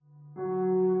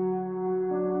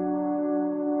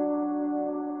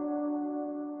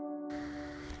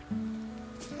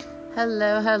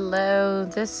Hello.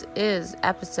 This is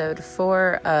episode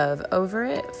 4 of Over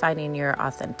It, Finding Your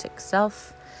Authentic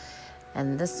Self.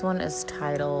 And this one is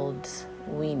titled,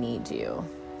 We Need You.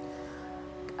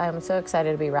 I'm so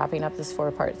excited to be wrapping up this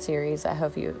 4-part series. I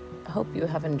hope you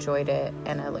have enjoyed it,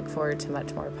 and I look forward to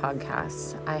much more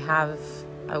podcasts.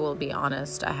 I will be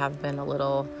honest, I have been a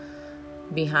little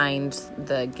behind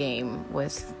the game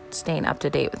with staying up to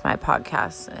date with my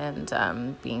podcasts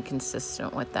and being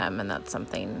consistent with them, and that's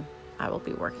something I will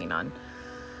be working on.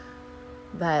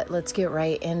 But let's get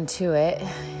right into it.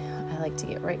 I like to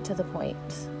get right to the point.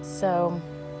 So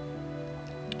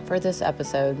for this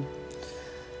episode,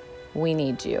 we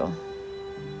need you.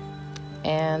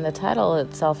 And the title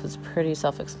itself is pretty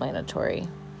self-explanatory.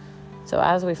 So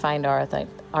as we find our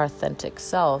authentic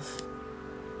self,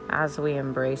 as we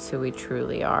embrace who we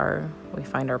truly are, we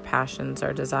find our passions,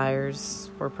 our desires,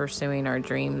 we're pursuing our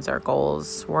dreams, our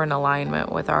goals, we're in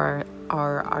alignment with our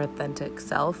authentic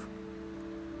self.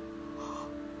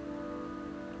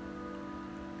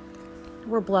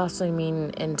 We're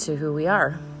blossoming into who we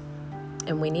are,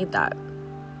 and we need that.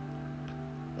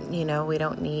 We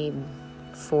don't need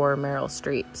 4 Meryl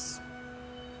Streeps.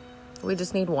 We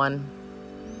just need one.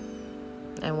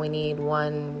 And we need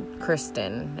one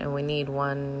Kristen, and we need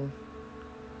one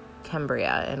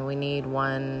Cambria, and we need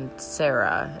one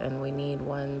Sarah, and we need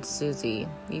one Susie.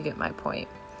 You get my point.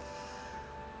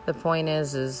 The point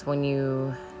is when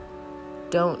you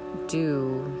don't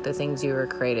do the things you were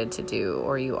created to do,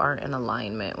 or you aren't in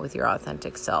alignment with your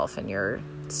authentic self, and you're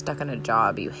stuck in a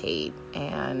job you hate,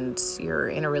 and you're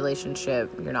in a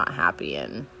relationship you're not happy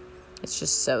in. It's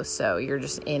just so. You're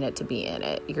just in it to be in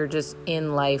it. You're just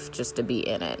in life just to be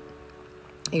in it.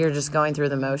 You're just going through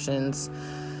the motions,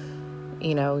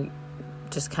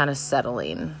 just kind of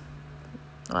settling.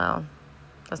 Well,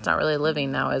 that's not really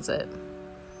living now, is it?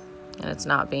 And it's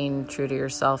not being true to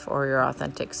yourself or your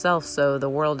authentic self, so the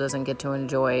world doesn't get to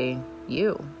enjoy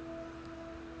you.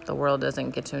 The world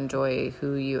doesn't get to enjoy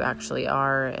who you actually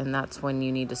are, and that's when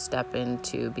you need to step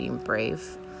into being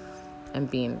brave and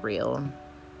being real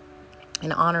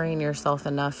and honoring yourself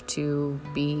enough to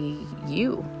be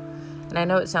you. And I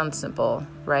know it sounds simple,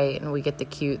 right? And we get the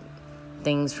cute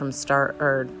things from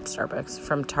Starbucks,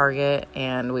 from Target,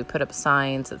 and we put up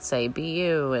signs that say, be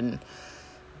you, and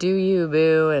do you,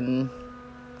 boo, and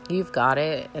you've got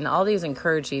it. And all these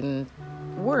encouraging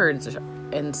words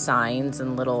and signs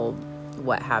and little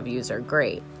what have yous are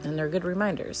great. And they're good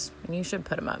reminders, and you should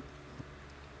put them up.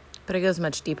 But it goes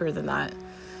much deeper than that.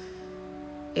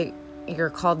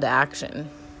 You're called to action.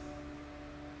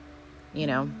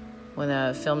 When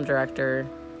a film director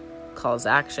calls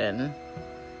action,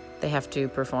 they have to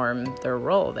perform their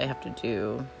role. They have to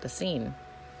do the scene.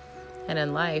 And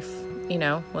in life,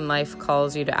 when life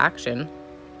calls you to action,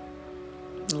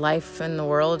 life in the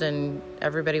world and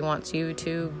everybody wants you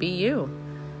to be you.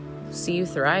 See you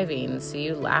thriving, see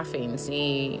you laughing,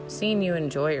 seeing you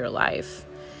enjoy your life.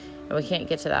 And we can't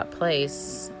get to that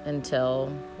place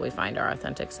until we find our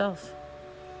authentic self.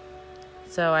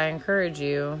 So I encourage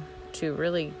you to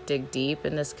really dig deep,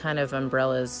 in this kind of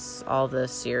umbrellas all the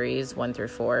series 1 through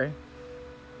 4.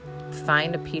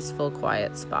 Find a peaceful,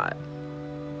 quiet spot.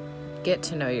 Get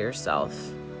to know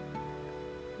yourself.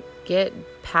 Get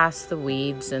past the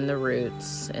weeds and the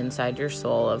roots inside your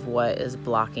soul of what is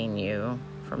blocking you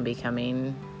from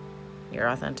becoming your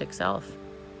authentic self.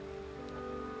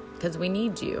 Because we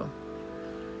need you.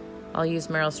 I'll use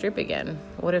Meryl Streep again.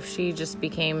 What if she just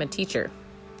became a teacher?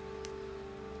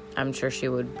 I'm sure she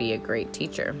would be a great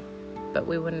teacher, but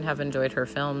we wouldn't have enjoyed her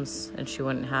films, and she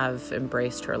wouldn't have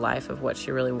embraced her life of what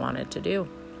she really wanted to do.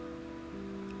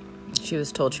 She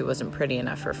was told she wasn't pretty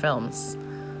enough for films.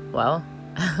 Well,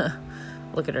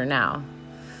 look at her now.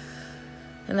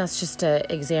 And that's just an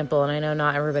example, and I know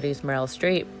not everybody's Meryl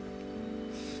Streep.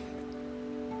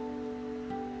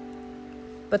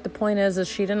 But the point is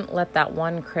she didn't let that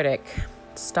one critic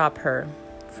stop her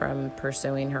from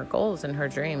pursuing her goals and her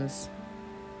dreams.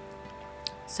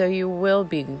 So you will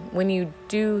be, when you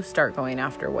do start going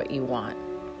after what you want,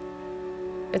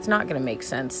 it's not going to make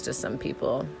sense to some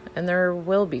people. And there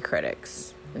will be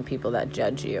critics and people that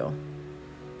judge you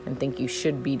and think you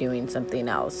should be doing something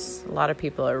else. A lot of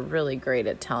people are really great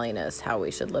at telling us how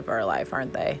we should live our life,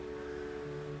 aren't they?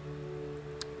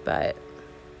 But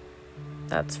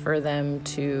that's for them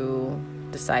to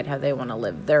decide how they want to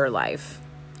live their life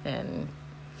and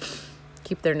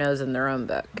keep their nose in their own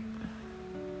book.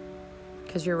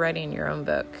 Because you're writing your own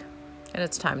book, and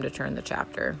it's time to turn the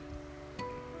chapter.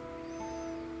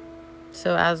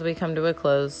 So as we come to a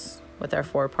close with our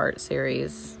 4-part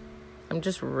series, I'm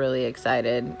just really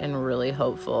excited and really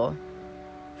hopeful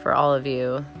for all of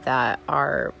you that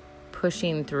are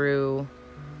pushing through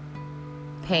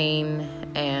pain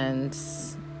and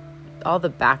all the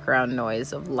background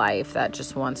noise of life that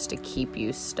just wants to keep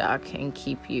you stuck and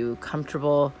keep you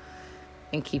comfortable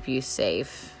and keep you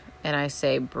safe. And I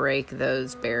say break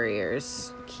those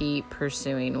barriers. Keep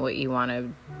pursuing what you want to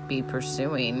be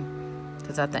pursuing.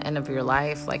 Because at the end of your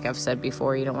life, like I've said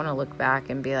before, you don't want to look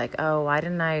back and be like, oh, why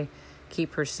didn't I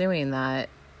keep pursuing that?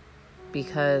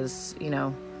 Because,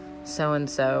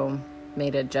 so-and-so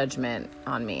made a judgment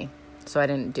on me, so I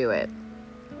didn't do it.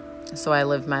 So I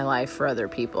lived my life for other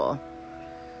people.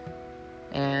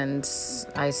 And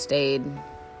I stayed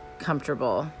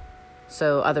comfortable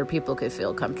so other people could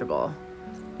feel comfortable.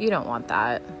 You don't want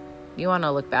that. You want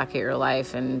to look back at your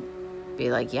life and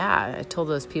be like, yeah, I told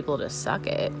those people to suck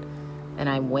it. And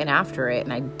I went after it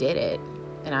and I did it.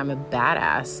 And I'm a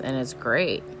badass and it's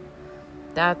great.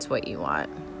 That's what you want.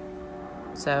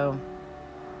 So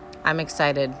I'm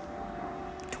excited.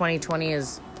 2020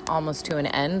 is almost to an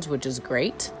end, which is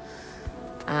great.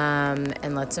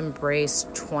 And let's embrace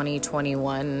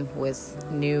 2021 with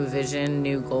new vision,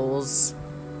 new goals.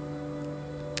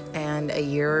 And a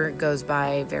year goes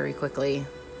by very quickly.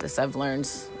 This I've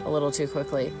learned a little too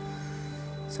quickly.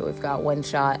 So we've got one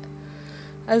shot.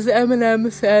 As Eminem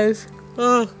says,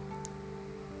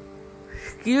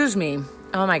 excuse me.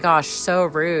 Oh my gosh, so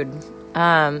rude.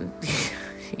 Yawning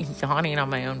on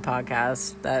my own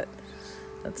podcast.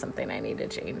 That's something I need to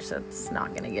change. That's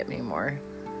not going to get me more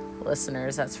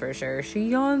listeners, that's for sure. She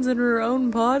yawns in her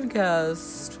own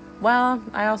podcast. Well,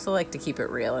 I also like to keep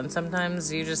it real, and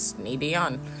sometimes you just need to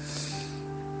yawn.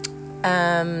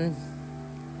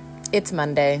 It's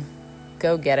Monday.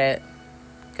 Go get it.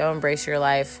 Go embrace your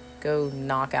life. Go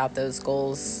knock out those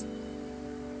goals.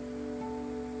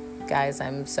 Guys,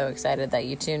 I'm so excited that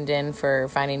you tuned in for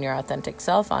Finding Your Authentic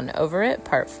Self on Over It,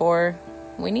 Part 4.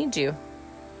 We need you.